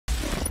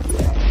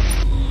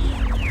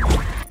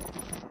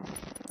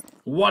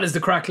What is the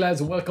crack, lads?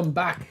 Welcome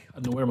back. I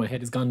don't know where my head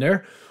has gone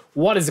there.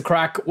 What is the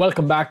crack?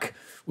 Welcome back.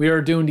 We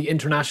are doing the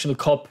International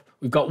Cup.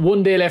 We've got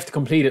 1 day left to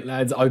complete it,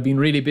 lads. I've been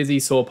really busy,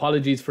 so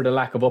apologies for the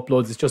lack of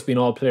uploads. It's just been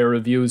all player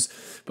reviews.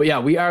 But yeah,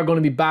 we are going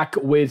to be back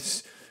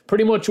with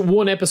pretty much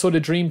one episode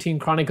of Dream Team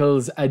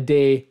Chronicles a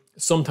day,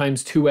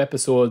 sometimes 2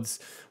 episodes.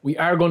 We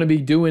are going to be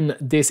doing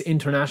this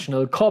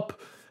International Cup,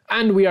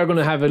 and we are going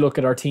to have a look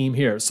at our team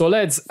here. So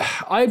lads,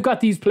 I've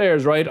got these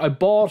players, right? I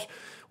bought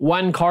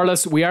Juan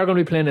Carlos. We are going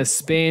to be playing as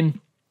Spain.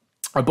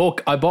 I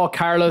bought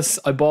Carlos.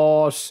 I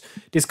bought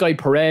this guy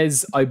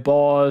Perez. I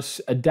bought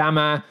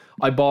Adama.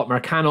 I bought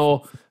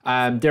Marcano.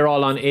 They're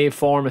all on A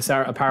form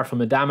apart from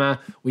Adama.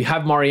 We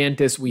have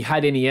Morientes. We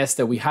had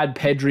Iniesta. We had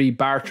Pedri,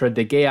 Bartra,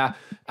 De Gea,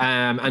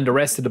 and the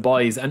rest of the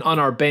boys. And on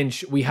our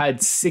bench, we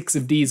had 6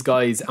 of these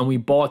guys, and we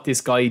bought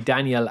this guy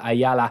Daniel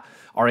Ayala.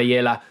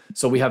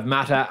 So we have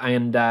Mata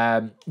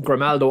and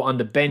Grimaldo on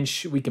the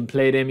bench. We can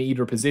play them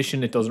either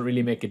position. It doesn't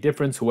really make a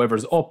difference.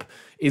 Whoever's up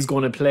is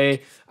going to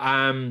play.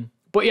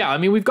 But yeah, I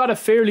mean, we've got a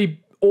fairly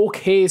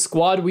okay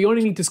squad. We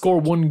only need to score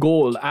 1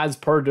 goal as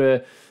per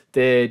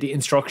the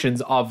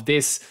instructions of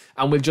this,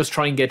 and we'll just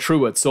try and get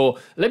through it. So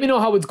let me know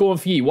how it's going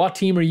for you. What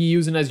team are you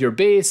using as your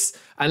base?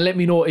 And let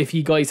me know if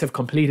you guys have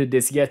completed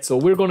this yet. So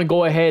we're going to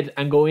go ahead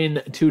and go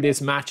into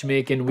this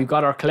matchmaking. We've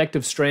got our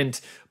collective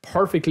strength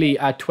perfectly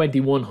at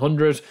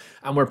 2100,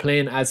 and we're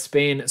playing as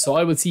Spain. So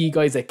I will see you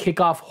guys at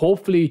kickoff.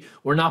 Hopefully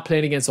we're not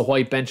playing against a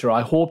white bencher.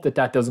 I hope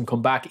that doesn't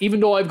come back. Even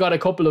though I've got a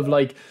couple of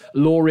like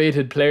low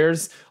rated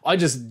players, I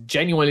just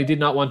genuinely did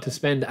not want to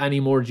spend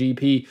any more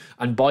GP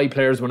and buy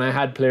players when I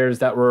had players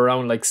that were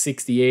around like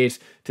 68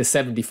 to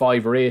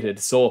 75 rated.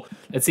 So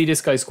let's see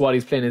this guy's squad.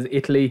 He's playing as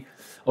Italy.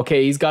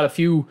 Okay, he's got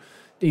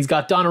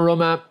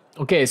Donnarumma.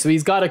 Okay, so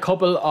he's got a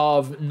couple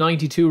of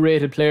 92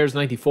 rated players,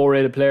 94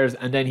 rated players,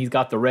 and then he's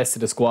got the rest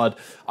of the squad.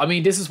 I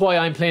mean, this is why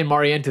I'm playing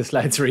Morientes,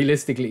 lads,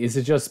 realistically, is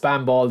to just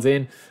spam balls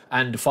in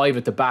and 5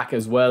 at the back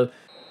as well.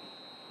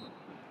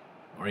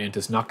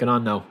 Morientes knocking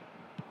on now.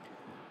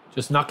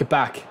 Just knock it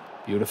back.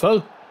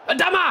 Beautiful.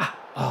 Adama!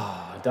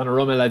 Oh,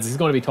 Donnarumma, lads, he's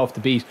going to be tough to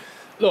beat.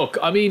 Look,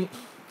 I mean,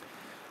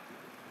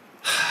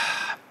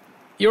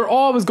 you're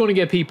always going to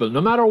get people, no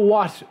matter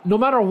what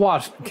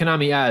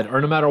Konami add, or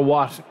no matter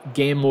what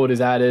game mode is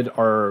added,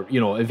 or,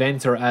 you know,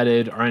 events are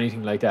added, or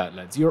anything like that,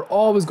 lads. You're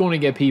always going to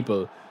get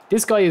people.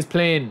 This guy is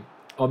playing...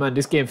 Oh, man,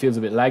 this game feels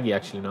a bit laggy,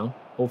 actually, now.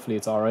 Hopefully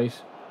it's all right.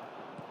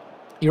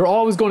 You're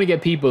always going to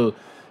get people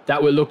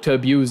that will look to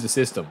abuse the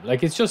system.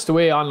 Like, it's just the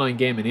way online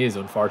gaming is,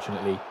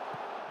 unfortunately.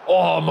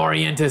 Oh,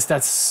 Morientes,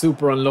 that's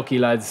super unlucky,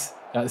 lads.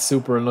 That's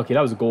super unlucky.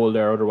 That was a goal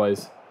there,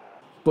 otherwise.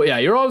 But yeah,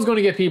 you're always going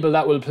to get people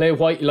that will play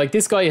white. Like,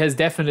 this guy has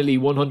definitely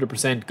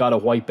 100% got a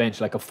white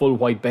bench, like a full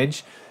white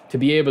bench, to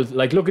be able to,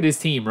 like, look at his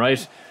team,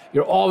 right?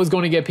 You're always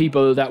going to get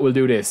people that will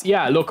do this.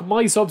 Yeah, look,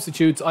 my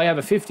substitutes, I have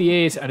a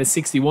 58 and a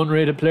 61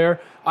 rated player.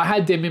 I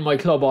had them in my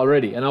club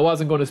already, and I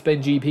wasn't going to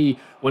spend GP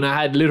when I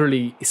had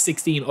literally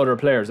 16 other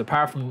players,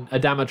 apart from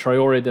Adama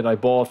Traore that I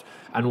bought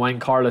and Juan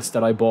Carlos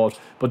that I bought.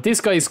 But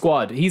this guy's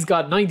squad, he's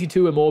got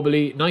 92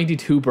 Immobile,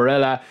 92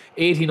 Barella,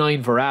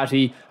 89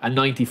 Verratti, and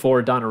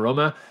 94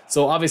 Donnarumma.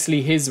 So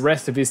obviously his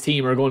rest of his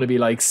team are going to be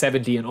like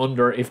 70 and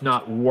under, if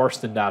not worse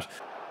than that.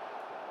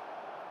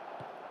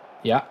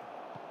 Yeah.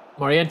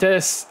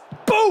 Morientes.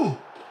 Boom!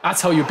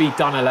 That's how you beat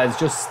Donna, lads.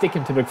 Just stick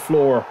him to the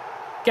floor.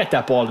 Get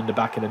that ball in the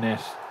back of the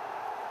net.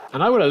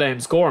 And I would have let him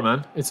score,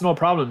 man. It's no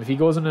problem. If he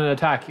goes in an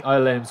attack,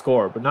 I'll let him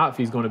score. But not if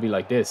he's going to be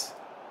like this.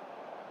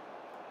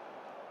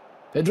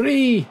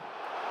 Pedri!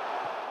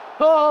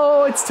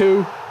 Oh, it's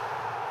 2.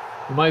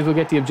 We might as well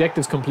get the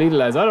objectives completed,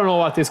 lads. I don't know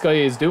what this guy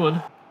is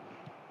doing.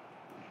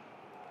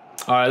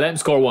 Alright, let him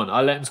score 1.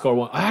 I'll let him score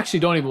 1. I actually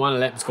don't even want to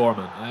let him score,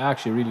 man. I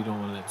actually really don't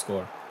want to let him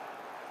score.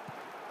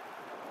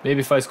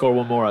 Maybe if I score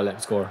 1 more, I'll let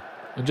him score.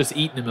 I'm just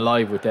eating him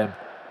alive with them.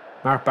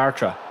 Mark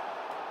Bartra.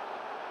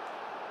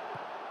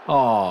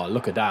 Oh,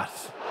 look at that.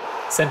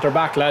 Centre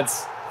back,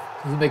 lads.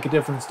 Doesn't make a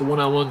difference to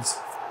one-on-ones.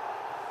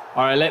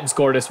 Alright, let him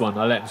score this one.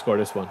 I'll let him score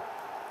this one.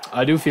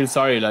 I do feel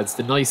sorry, lads.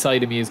 The nice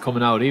side of me is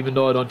coming out. Even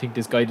though I don't think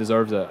this guy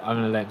deserves it, I'm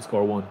going to let him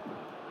score 1.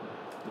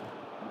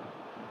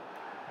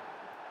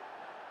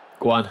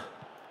 Go on.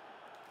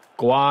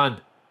 Go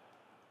on.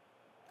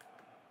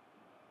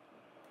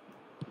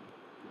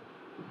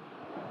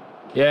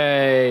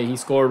 Yay, he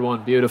scored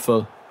 1.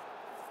 Beautiful.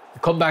 The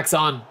comeback's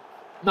on.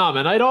 No,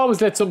 man, I'd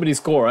always let somebody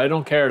score. I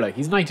don't care. Like,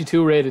 he's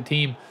 92 rated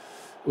team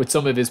with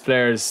some of his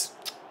players.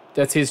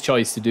 That's his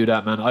choice to do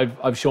that, man.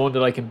 I've shown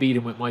that I can beat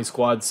him with my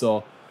squad,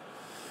 so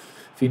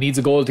if he needs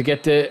a goal to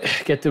get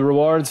the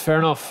rewards, fair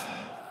enough.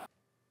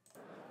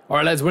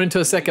 Alright, lads, we're into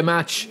a second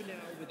match.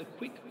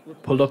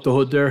 Pulled up the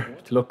hood there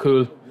to look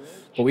cool.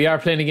 But we are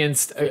playing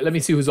against... let me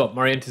see who's up.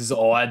 Morientes.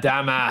 Oh,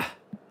 Adama.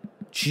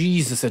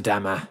 Jesus,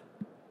 Adama.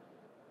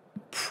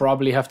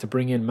 Probably have to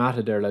bring in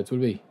Mata there, lads, will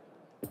we?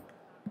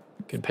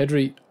 Can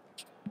Pedri...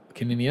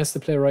 Can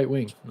Iniesta play right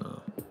wing?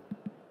 No.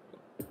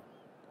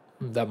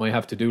 That might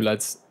have to do,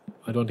 lads.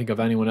 I don't think of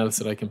anyone else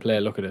that I can play.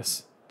 Look at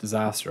this.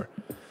 Disaster.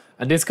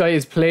 And this guy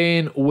is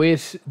playing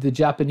with the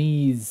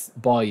Japanese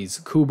boys.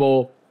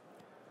 Kubo,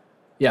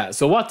 Yeah,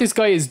 so what this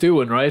guy is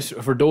doing, right,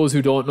 for those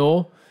who don't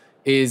know,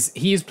 is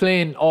he's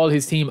playing all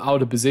his team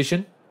out of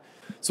position.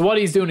 So what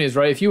he's doing is,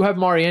 right, if you have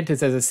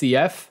Morientes as a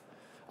CF,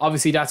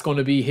 obviously that's going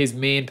to be his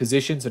main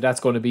position. So that's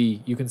going to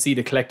be, you can see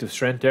the collective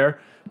strength there.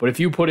 But if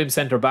you put him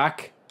centre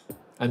back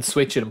and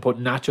switch it and put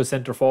Nacho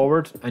centre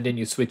forward, and then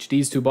you switch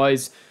these two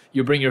boys,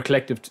 you bring your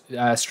collective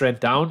strength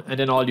down. And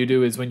then all you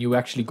do is when you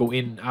actually go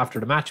in after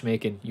the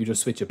matchmaking, you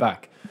just switch it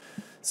back.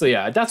 So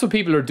yeah, that's what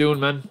people are doing,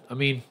 man. I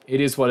mean,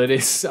 it is what it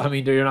is. I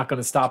mean, you're not going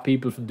to stop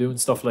people from doing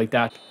stuff like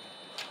that.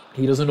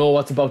 He doesn't know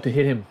what's about to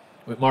hit him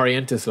with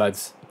Morientes,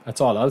 lads. That's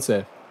all I'll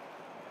say.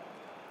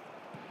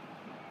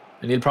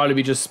 And he'll probably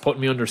be just putting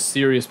me under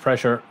serious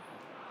pressure.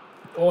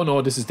 Oh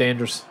no, this is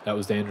dangerous. That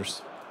was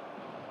dangerous.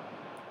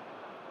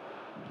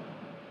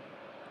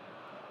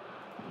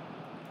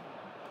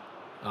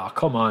 Oh,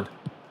 come on.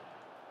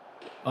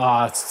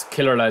 Ah, oh, it's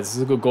killer, lads. This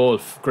is a good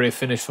goal. Great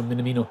finish from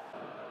Minamino.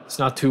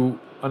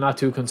 I'm not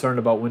too concerned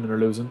about winning or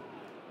losing.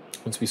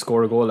 Once we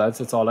score a goal, lads,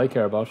 that's all I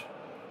care about.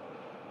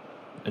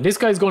 And this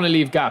guy's going to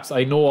leave gaps.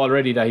 I know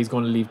already that he's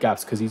going to leave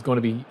gaps because he's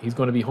going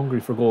to be hungry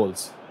for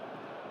goals.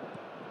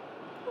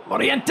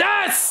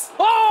 Morientes!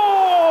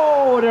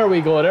 Oh, there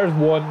we go. There's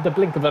one. The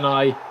blink of an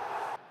eye.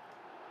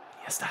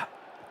 Yes, that.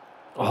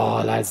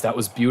 Oh, lads, that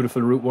was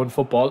beautiful Route 1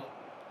 football.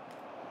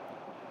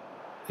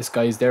 This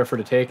guy is there for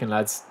the taking,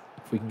 lads.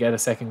 If we can get a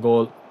second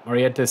goal.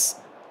 Morientes.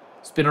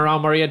 Spin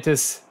around,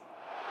 Morientes.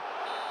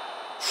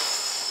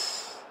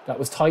 That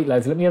was tight,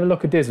 lads. Let me have a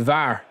look at this.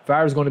 VAR.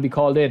 VAR is going to be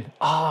called in.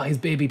 Ah, his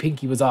baby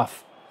pinky was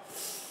off.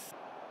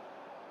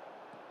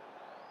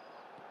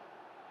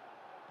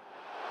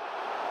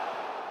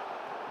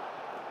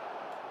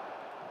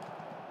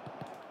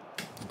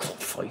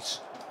 Fight.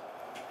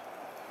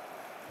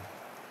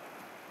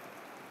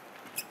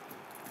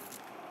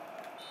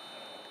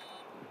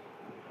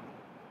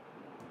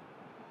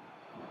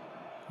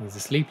 He's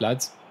asleep,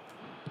 lads.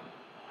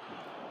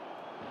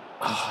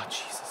 Ah,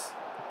 Jesus.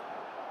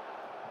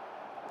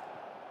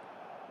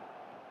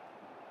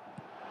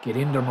 Get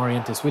in there,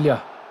 Morientes, will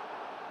ya?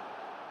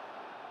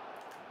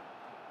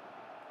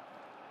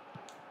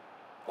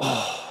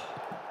 Oh.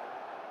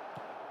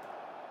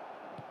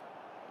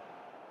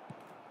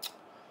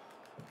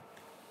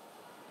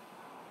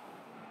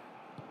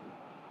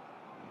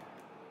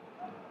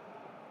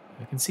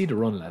 I can see the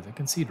run, lads. I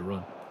can see the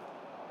run.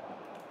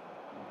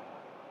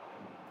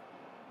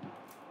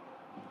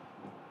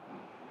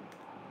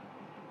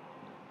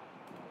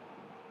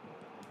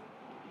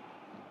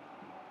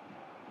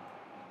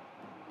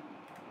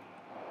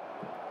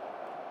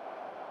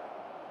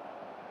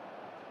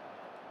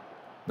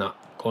 No,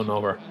 going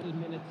over.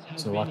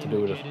 So what to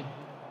do with it?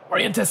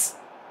 Morientes!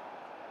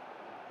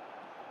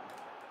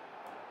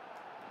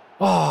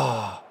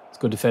 Oh, it's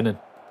good defending.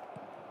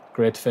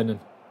 Great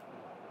defending.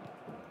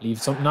 Leave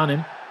something on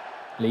him.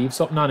 Leave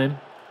something on him.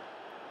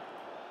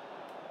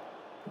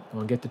 Go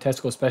and get the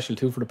Tesco special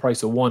 2 for the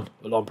price of 1.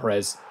 Well on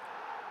Perez.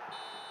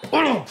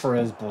 Well on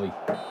Perez, boy.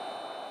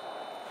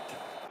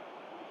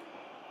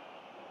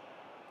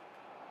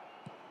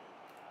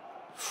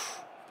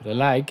 Bit of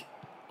lag.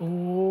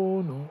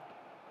 Oh no.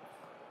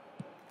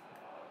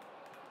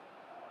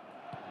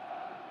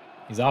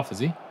 He's off, is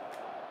he?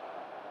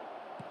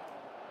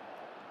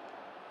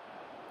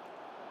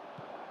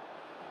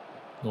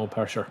 No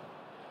pressure.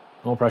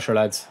 No pressure,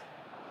 lads.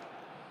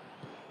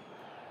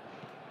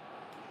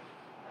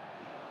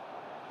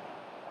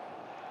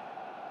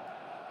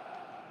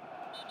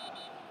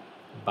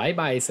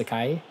 Bye-bye,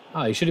 Sakai.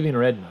 Oh, he should have been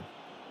red, man.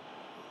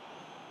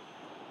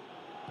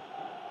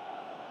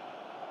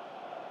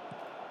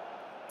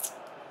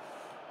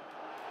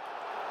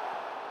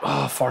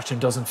 Oh, fortune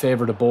doesn't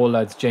favour the ball,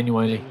 lads,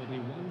 genuinely.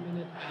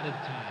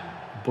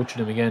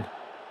 Butchered him again.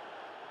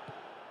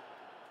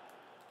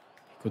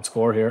 He could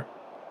score here.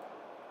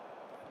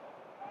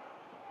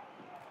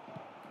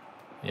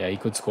 Yeah, he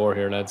could score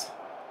here, lads.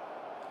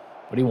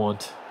 But he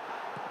won't.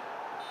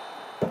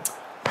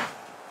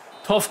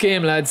 Tough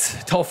game,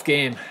 lads. Tough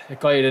game. That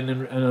guy had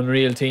an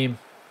unreal team.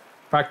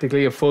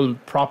 Practically a full,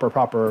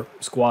 proper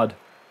squad.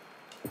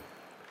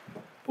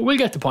 But we'll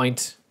get the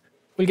point.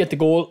 We'll get the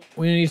goal.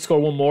 We need to score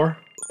one more.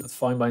 That's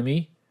fine by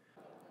me.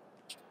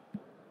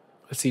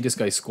 Let's see this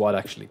guy's squad,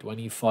 actually. Do I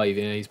need 5?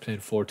 Yeah, he's playing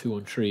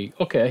 4-2-1-3.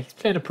 Okay, he's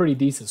playing a pretty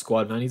decent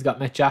squad, man. He's got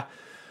Mecha.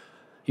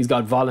 He's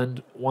got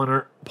Volland,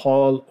 Warner,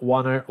 Paul,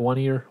 Warner,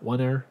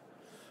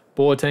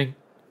 Boateng,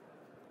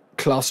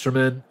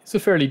 Klosterman. It's a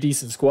fairly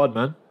decent squad,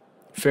 man.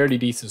 Fairly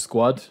decent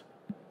squad.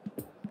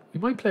 We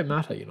might play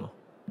Mata, you know.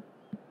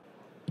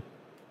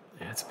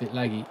 Yeah, it's a bit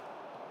laggy.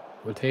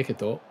 We'll take it,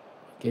 though.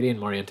 Get in,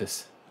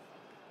 Morientes.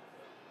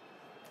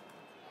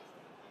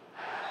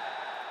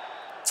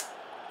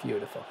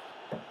 Beautiful.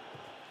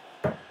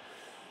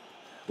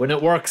 When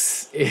it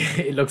works,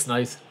 it looks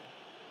nice.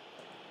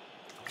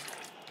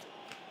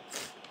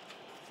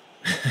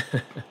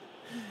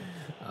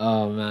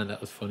 Oh man, that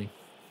was funny.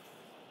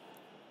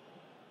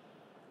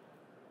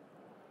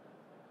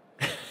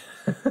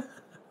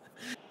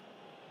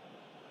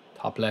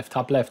 Top left,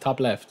 top left, top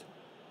left.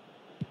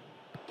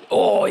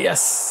 Oh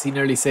yes, he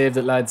nearly saved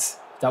it, lads.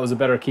 That was a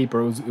better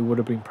keeper. It would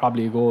have been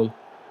probably a goal.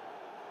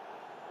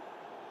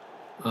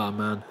 Oh,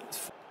 man.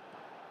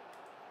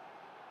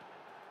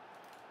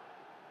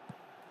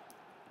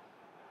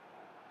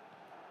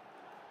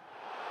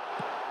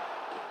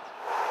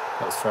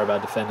 That was fair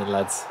bad defending,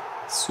 lads.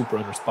 Super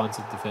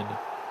unresponsive defending.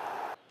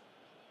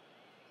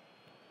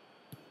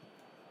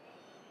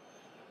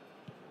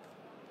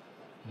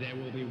 There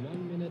will be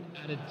 1 minute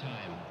added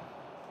time.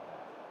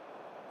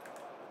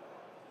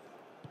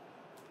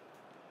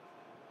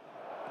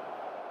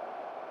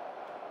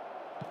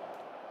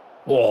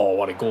 Oh,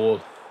 what a goal.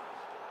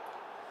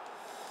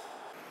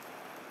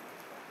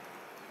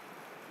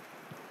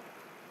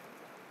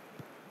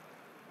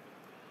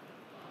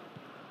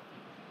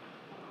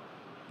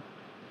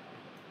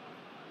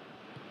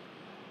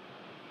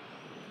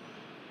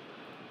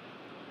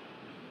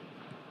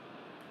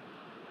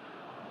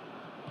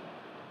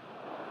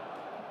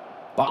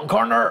 Bottom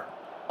corner.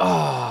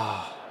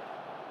 Ah.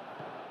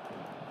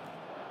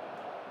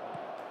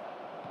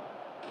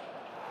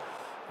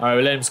 All right,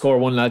 we'll let him score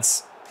one,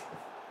 lads.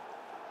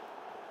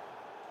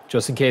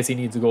 Just in case he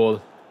needs a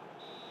goal.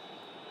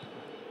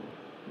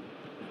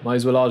 Might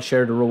as well all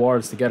share the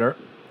rewards together.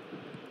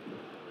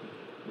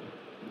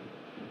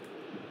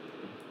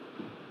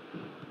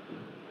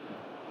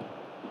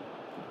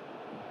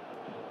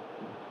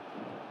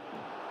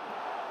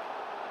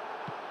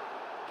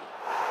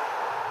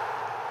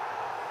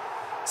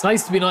 It's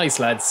nice to be nice,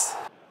 lads.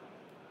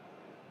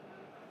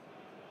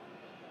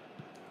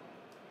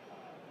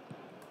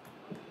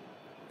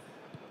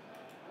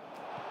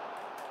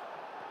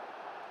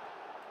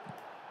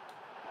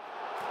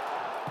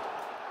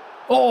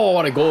 Oh,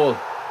 what a goal.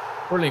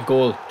 Brilliant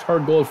goal.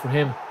 Third goal for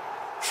him.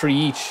 3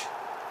 each.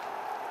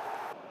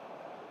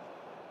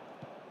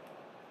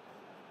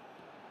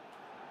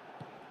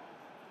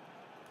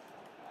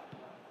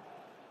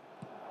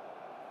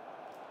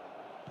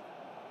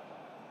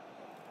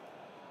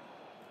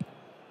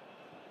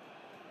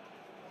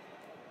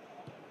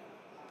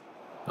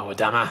 Oh,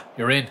 Adama,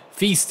 you're in.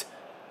 Feast.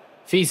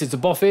 Feast, it's a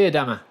buffet,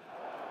 Adama.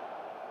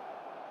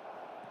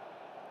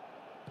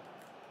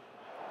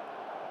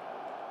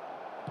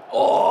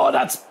 Oh,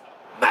 that's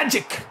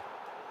magic.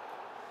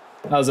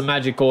 That was a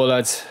magic goal,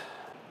 lads.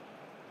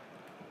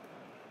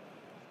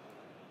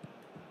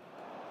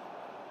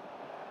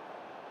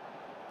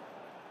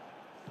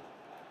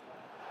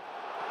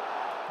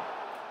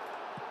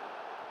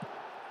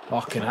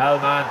 Fucking hell,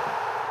 man.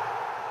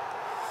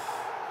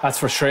 That's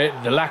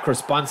frustrating. The lack of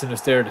responsiveness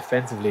there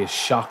defensively is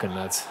shocking,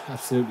 lads.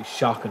 Absolutely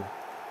shocking.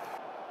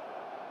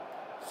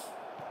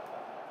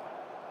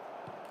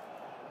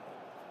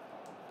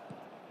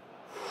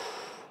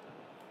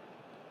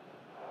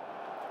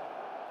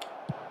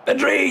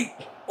 Bedri!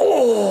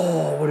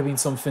 Oh, would have been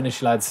some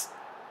finish, lads.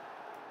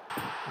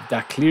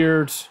 That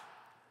cleared.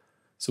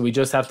 So we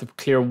just have to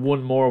clear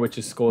one more, which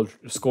is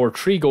score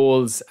 3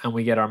 goals, and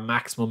we get our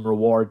maximum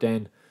reward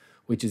then,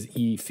 which is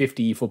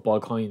 50 eFootball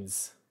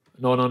coins.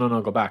 No.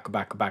 Go back.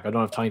 I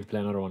don't have time to play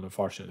another one,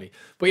 unfortunately.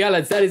 But yeah,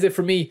 lads, that is it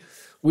for me.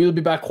 We'll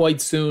be back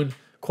quite soon.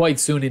 Quite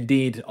soon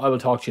indeed. I will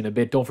talk to you in a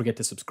bit. Don't forget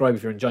to subscribe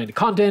if you're enjoying the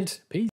content. Peace.